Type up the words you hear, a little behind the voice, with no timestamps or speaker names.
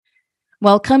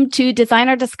Welcome to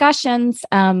Designer Discussions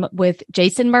with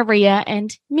Jason, Maria,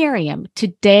 and Miriam.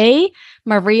 Today,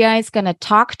 Maria is going to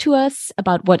talk to us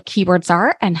about what keywords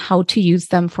are and how to use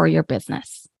them for your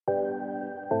business.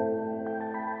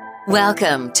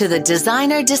 Welcome to the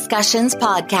Designer Discussions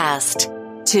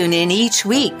podcast. Tune in each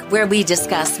week where we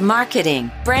discuss marketing,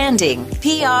 branding,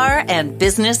 PR, and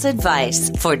business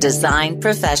advice for design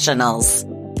professionals.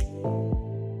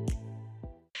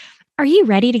 Are you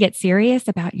ready to get serious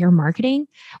about your marketing?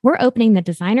 We're opening the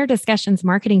Designer Discussions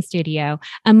Marketing Studio,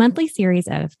 a monthly series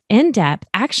of in-depth,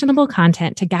 actionable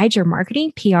content to guide your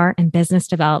marketing, PR, and business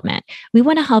development. We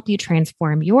want to help you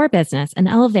transform your business and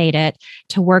elevate it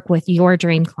to work with your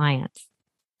dream clients.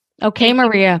 Okay,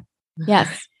 Maria.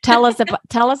 Yes. Tell us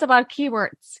about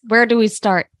keywords. Where do we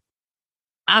start?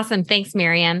 Awesome. Thanks,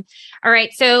 Miriam. All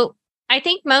right. So I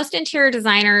think most interior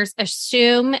designers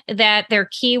assume that their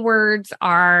keywords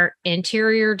are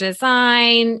interior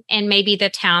design and maybe the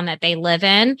town that they live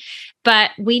in,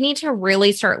 but we need to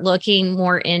really start looking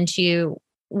more into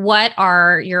what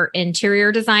are your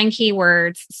interior design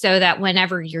keywords so that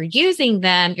whenever you're using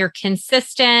them, you're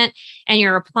consistent and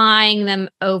you're applying them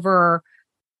over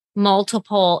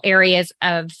multiple areas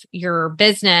of your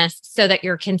business so that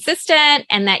you're consistent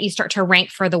and that you start to rank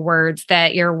for the words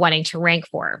that you're wanting to rank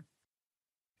for.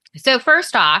 So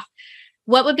first off,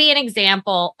 what would be an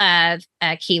example of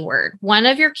a keyword? One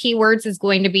of your keywords is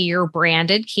going to be your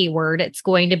branded keyword. It's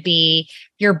going to be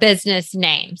your business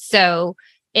name. So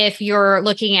if you're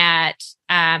looking at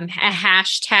a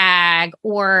hashtag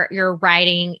or you're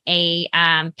writing a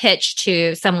pitch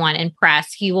to someone in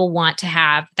press, you will want to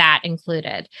have that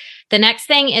included. The next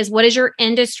thing is, what is your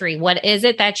industry? What is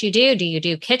it that you do? Do you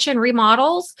do kitchen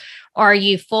remodels? Are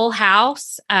you full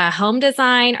house home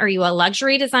design? Are you a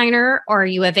luxury designer? Or are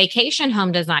you a vacation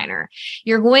home designer?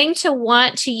 You're going to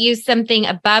want to use something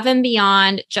above and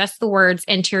beyond just the words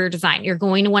interior design. You're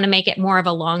going to want to make it more of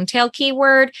a long tail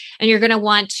keyword, and you're going to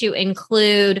want to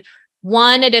include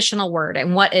one additional word.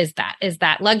 And what is that? Is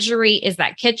that luxury? Is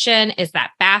that kitchen? Is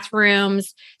that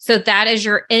bathrooms? So that is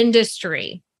your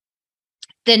industry.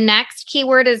 The next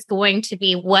keyword is going to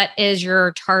be, what is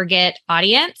your target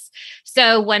audience?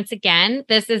 So once again,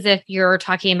 this is if you're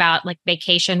talking about like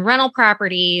vacation rental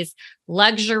properties,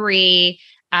 luxury,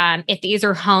 if these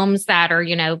are homes that are,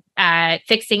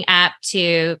 fixing up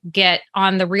to get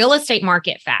on the real estate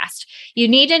market fast, you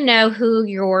need to know who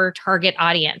your target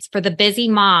audience for the busy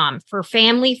mom, for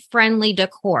family friendly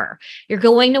decor. You're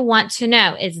going to want to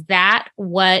know, is that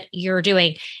what you're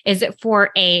doing? Is it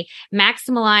for a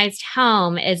maximalized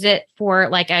home? Is it for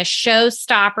like a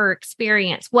showstopper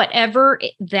experience? Whatever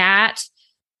that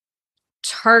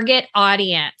target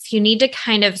audience, you need to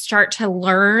kind of start to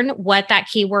learn what that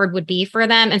keyword would be for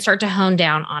them and start to hone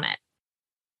down on it.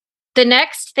 The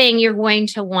next thing you're going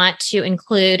to want to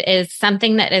include is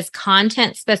something that is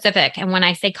content specific. And when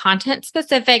I say content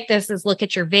specific, this is look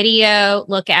at your video,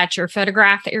 look at your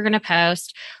photograph that you're going to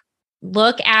post.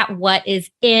 Look at what is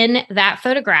in that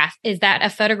photograph. Is that a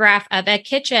photograph of a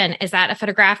kitchen? Is that a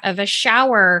photograph of a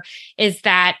shower? Is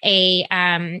that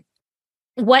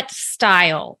what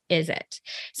style is it?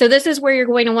 So this is where you're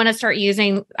going to want to start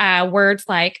using words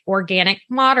like organic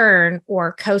modern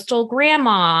or coastal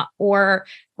grandma or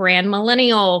grand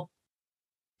millennial,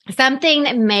 something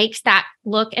that makes that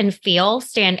look and feel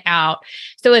stand out.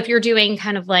 So if you're doing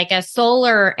kind of like a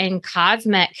solar and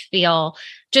cosmic feel,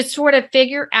 just sort of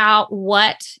figure out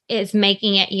what is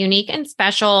making it unique and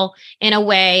special in a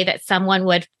way that someone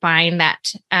would find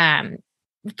that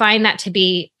to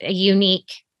be a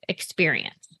unique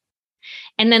experience.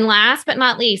 And then last but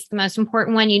not least, the most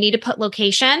important one, you need to put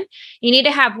location. You need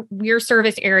to have your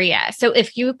service area. So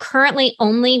if you currently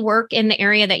only work in the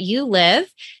area that you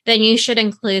live, then you should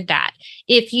include that.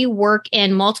 If you work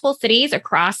in multiple cities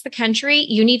across the country,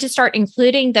 you need to start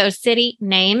including those city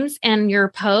names in your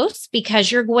posts,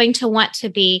 because you're going to want to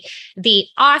be the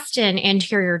Austin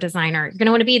interior designer. You're going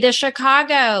to want to be the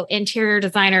Chicago interior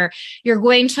designer. You're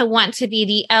going to want to be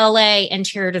the LA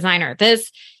interior designer.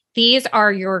 These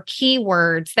are your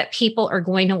keywords that people are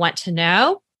going to want to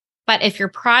know. But if your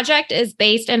project is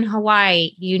based in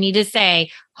Hawaii, you need to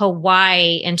say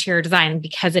Hawaii interior design,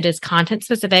 because it is content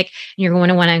specific, and you're going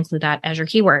to want to include that as your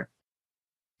keyword.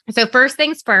 So first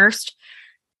things first,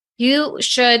 you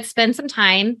should spend some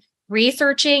time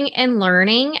researching and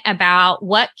learning about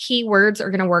what keywords are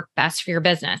going to work best for your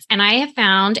business. And I have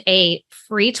found a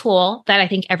free tool that I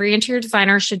think every interior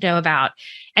designer should know about.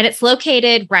 And it's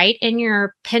located right in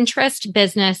your Pinterest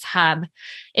Business Hub.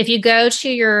 If you go to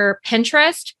your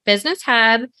Pinterest Business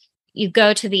Hub, you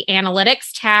go to the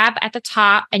Analytics tab at the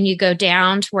top and you go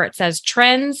down to where it says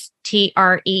Trends,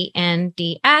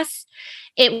 Trends.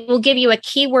 It will give you a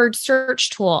keyword search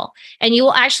tool, and you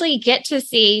will actually get to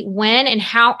see when and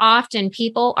how often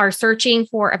people are searching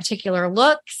for a particular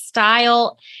look,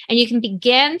 style, and you can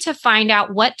begin to find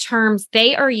out what terms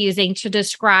they are using to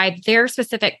describe their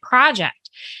specific project.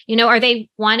 Are they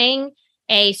wanting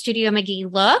a Studio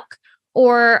McGee look?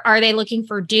 Or are they looking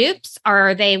for dupes?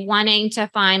 Are they wanting to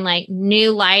find like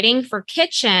new lighting for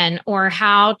kitchen or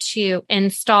how to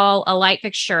install a light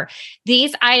fixture?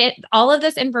 All of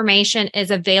this information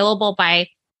is available by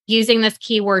using this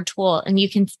keyword tool, and you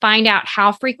can find out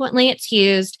how frequently it's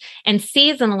used and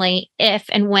seasonally if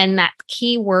and when that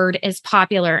keyword is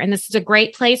popular. And this is a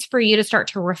great place for you to start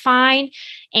to refine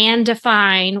and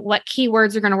define what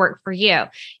keywords are going to work for you.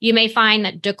 You may find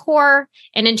that decor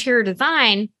and interior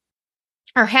design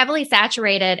are heavily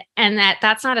saturated and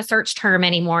that's not a search term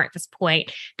anymore at this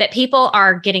point, that people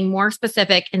are getting more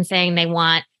specific and saying they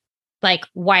want like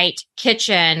white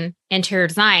kitchen interior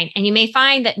design. And you may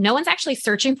find that no one's actually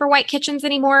searching for white kitchens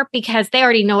anymore because they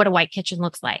already know what a white kitchen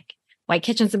looks like. White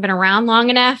kitchens have been around long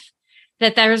enough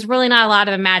that there's really not a lot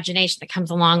of imagination that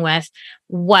comes along with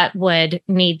what would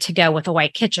need to go with a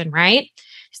white kitchen, right?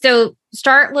 So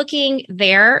start looking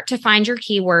there to find your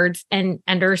keywords and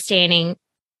understanding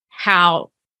how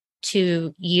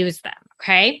to use them.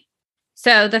 Okay.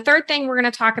 So the third thing we're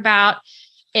going to talk about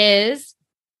is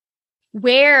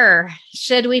where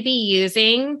should we be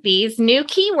using these new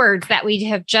keywords that we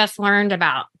have just learned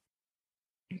about?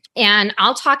 And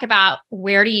I'll talk about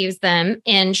where to use them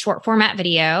in short format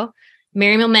video.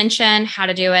 Miriam will mention how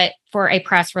to do it for a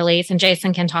press release, and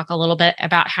Jason can talk a little bit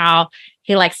about how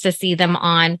he likes to see them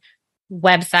on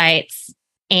websites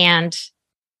and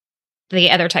the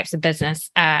other types of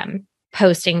business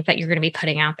postings that you're going to be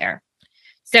putting out there.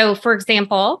 So, for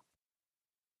example,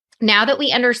 now that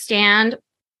we understand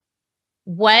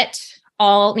what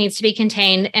all needs to be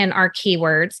contained in our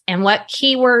keywords and what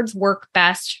keywords work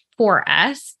best for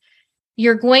us,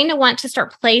 you're going to want to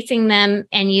start placing them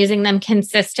and using them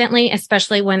consistently,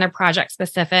 especially when they're project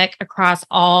specific across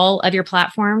all of your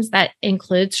platforms. That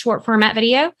includes short format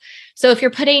video. So if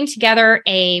you're putting together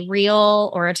a reel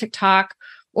or a TikTok,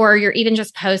 or you're even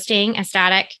just posting a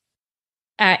static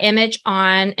image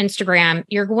on Instagram,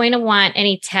 you're going to want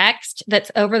any text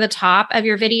that's over the top of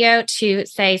your video to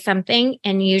say something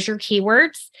and use your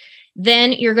keywords.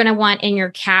 Then you're going to want in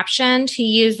your caption to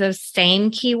use those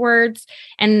same keywords.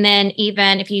 And then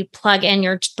even if you plug in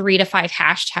your 3 to 5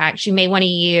 hashtags, you may want to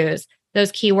use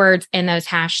those keywords and those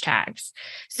hashtags.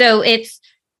 So it's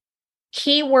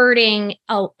keywording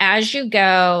as you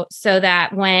go so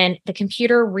that when the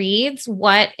computer reads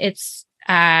what it's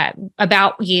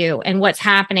about you and what's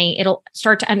happening, it'll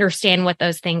start to understand what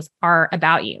those things are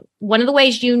about you. One of the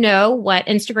ways you know what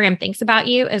Instagram thinks about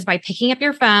you is by picking up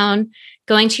your phone,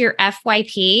 going to your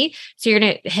FYP. So you're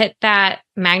going to hit that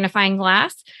magnifying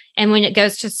glass. And when it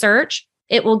goes to search,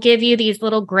 it will give you these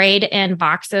little grayed in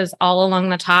boxes all along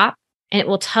the top. And it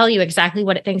will tell you exactly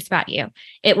what it thinks about you.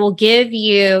 It will give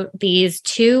you these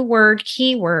 2-word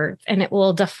keywords and it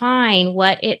will define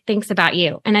what it thinks about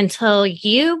you. And until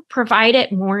you provide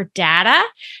it more data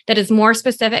that is more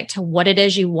specific to what it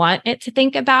is you want it to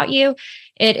think about you,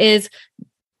 it is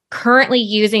currently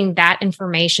using that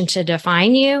information to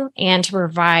define you and to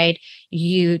provide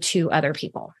you to other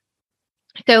people.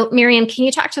 So, Miriam, can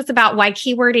you talk to us about why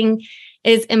keywording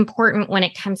is important when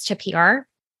it comes to PR?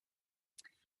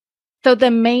 So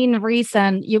the main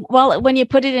reason when you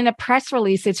put it in a press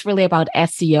release, it's really about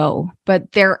SEO,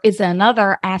 but there is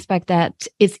another aspect that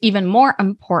is even more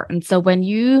important. So when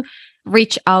you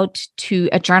reach out to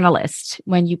a journalist,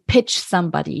 when you pitch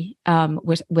somebody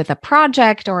with a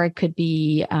project, or it could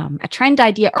be a trend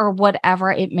idea or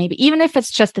whatever it may be, even if it's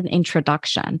just an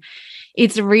introduction,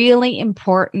 it's really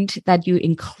important that you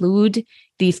include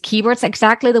these keywords,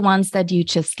 exactly the ones that you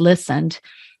just listened,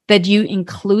 that you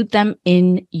include them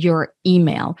in your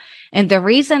email. And the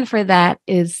reason for that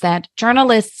is that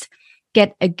journalists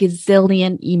get a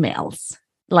gazillion emails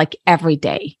like every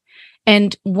day.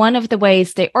 And one of the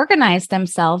ways they organize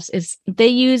themselves is they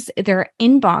use their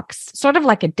inbox sort of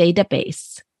like a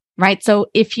database, right? So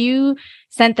if you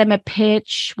send them a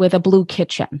pitch with a blue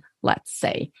kitchen, let's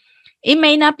say, it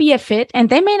may not be a fit and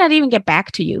they may not even get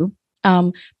back to you,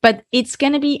 but it's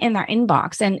going to be in their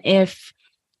inbox. And if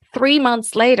 3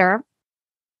 months later,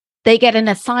 they get an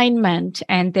assignment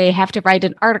and they have to write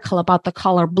an article about the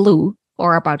color blue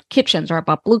or about kitchens or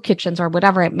about blue kitchens or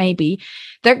whatever it may be,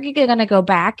 they're going to go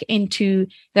back into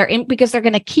because they're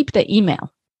going to keep the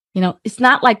email. It's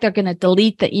not like they're going to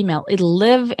delete the email. It'll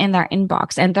live in their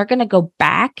inbox and they're going to go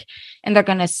back and they're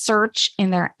going to search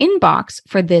in their inbox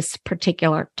for this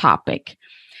particular topic.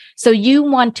 So you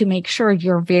want to make sure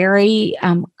you're very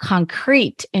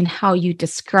concrete in how you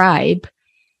describe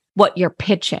what you're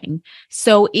pitching.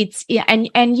 So it's,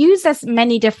 and use as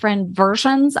many different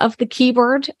versions of the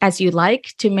keyword as you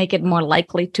like to make it more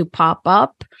likely to pop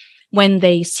up when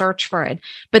they search for it.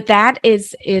 But that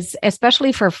is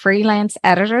especially for freelance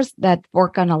editors that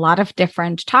work on a lot of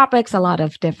different topics, a lot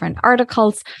of different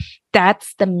articles.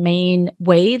 That's the main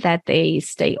way that they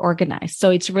stay organized. So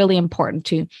it's really important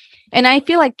to, and I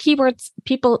feel like keywords,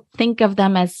 people think of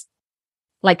them as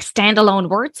like standalone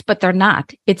words, but they're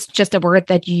not. It's just a word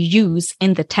that you use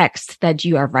in the text that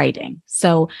you are writing.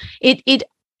 So it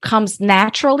comes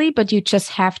naturally, but you just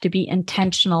have to be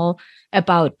intentional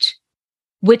about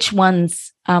which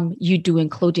ones you do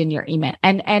include in your email.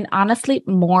 And honestly,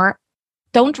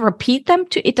 don't repeat them.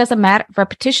 It doesn't matter.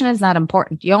 Repetition is not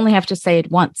important. You only have to say it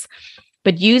once,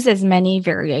 but use as many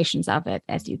variations of it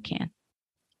as you can.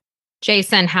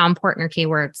 Jason, how important are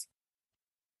keywords?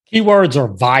 Keywords are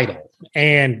vital.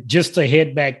 And just to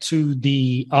head back to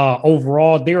the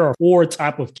overall, there are 4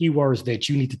 types of keywords that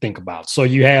you need to think about. So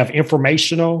you have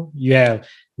informational, you have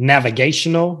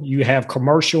navigational, you have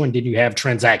commercial, and then you have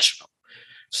transactional.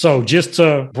 So just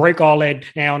to break all that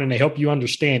down and to help you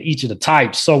understand each of the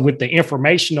types. So with the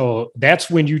informational, that's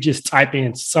when you just type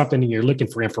in something and you're looking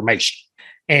for information.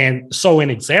 And so an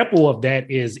example of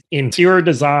that is interior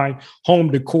design,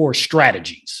 home decor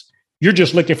strategies. You're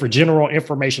just looking for general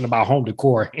information about home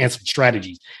decor and some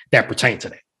strategies that pertain to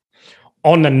that.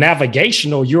 On the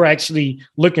navigational, you're actually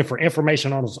looking for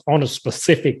information on a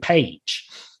specific page.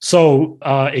 So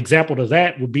example of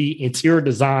that would be interior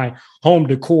design, home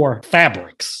decor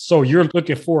fabrics. So you're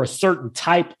looking for a certain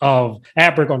type of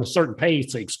fabric on a certain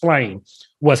page to explain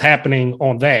what's happening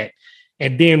on that.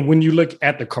 And then when you look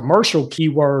at the commercial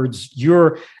keywords,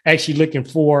 you're actually looking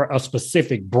for a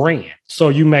specific brand. So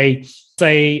you may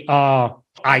say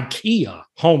IKEA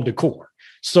home decor.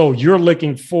 So you're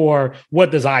looking for what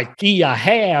does IKEA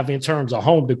have in terms of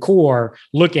home decor,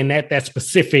 looking at that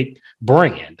specific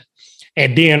brand.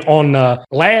 And then on the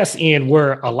last end,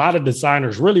 where a lot of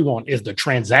designers really want is the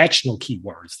transactional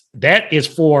keywords. That is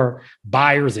for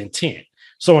buyer's intent.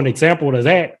 So an example of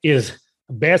that is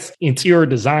best interior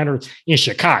designers in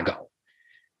Chicago.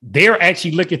 They're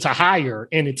actually looking to hire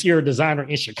an interior designer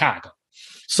in Chicago.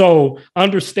 So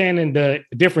understanding the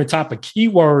different type of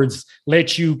keywords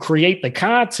lets you create the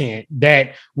content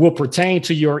that will pertain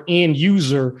to your end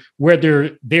user,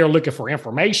 whether they're looking for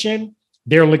information,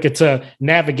 they're looking to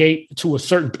navigate to a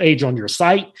certain page on your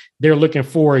site, they're looking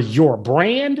for your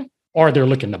brand, or they're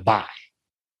looking to buy.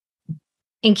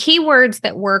 And keywords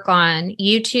that work on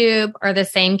YouTube are the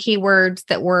same keywords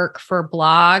that work for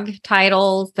blog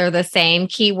titles. They're the same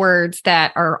keywords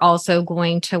that are also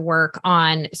going to work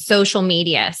on social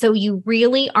media. So you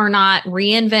really are not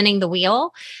reinventing the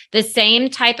wheel. The same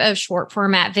type of short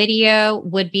format video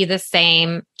would be the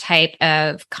same type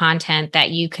of content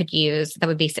that you could use that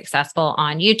would be successful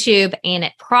on YouTube. And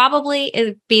it probably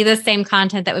would be the same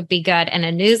content that would be good in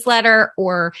a newsletter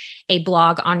or a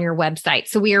blog on your website.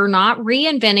 So we are not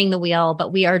reinventing the wheel,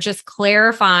 but we are just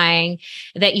clarifying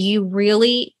that you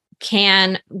really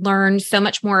can learn so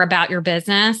much more about your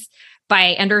business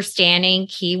by understanding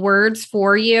keywords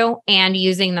for you and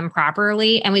using them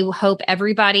properly. And we hope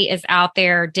everybody is out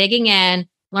there digging in,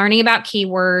 learning about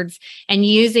keywords, and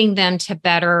using them to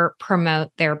better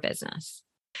promote their business.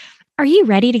 Are you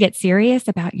ready to get serious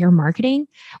about your marketing?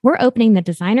 We're opening the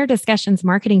Designer Discussions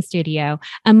Marketing Studio,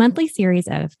 a monthly series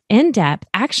of in-depth,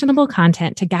 actionable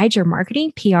content to guide your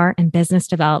marketing, PR, and business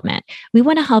development. We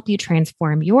want to help you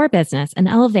transform your business and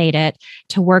elevate it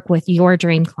to work with your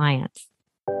dream clients.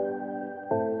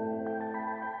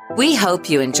 We hope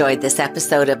you enjoyed this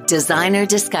episode of Designer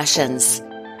Discussions.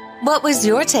 What was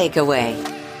your takeaway?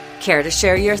 Care to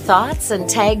share your thoughts and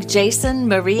tag Jason,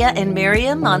 Maria, and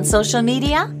Miriam on social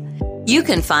media? You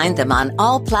can find them on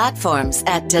all platforms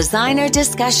at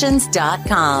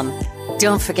designerdiscussions.com.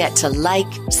 Don't forget to like,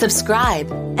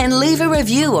 subscribe, and leave a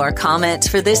review or comment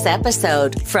for this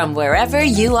episode from wherever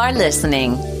you are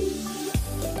listening.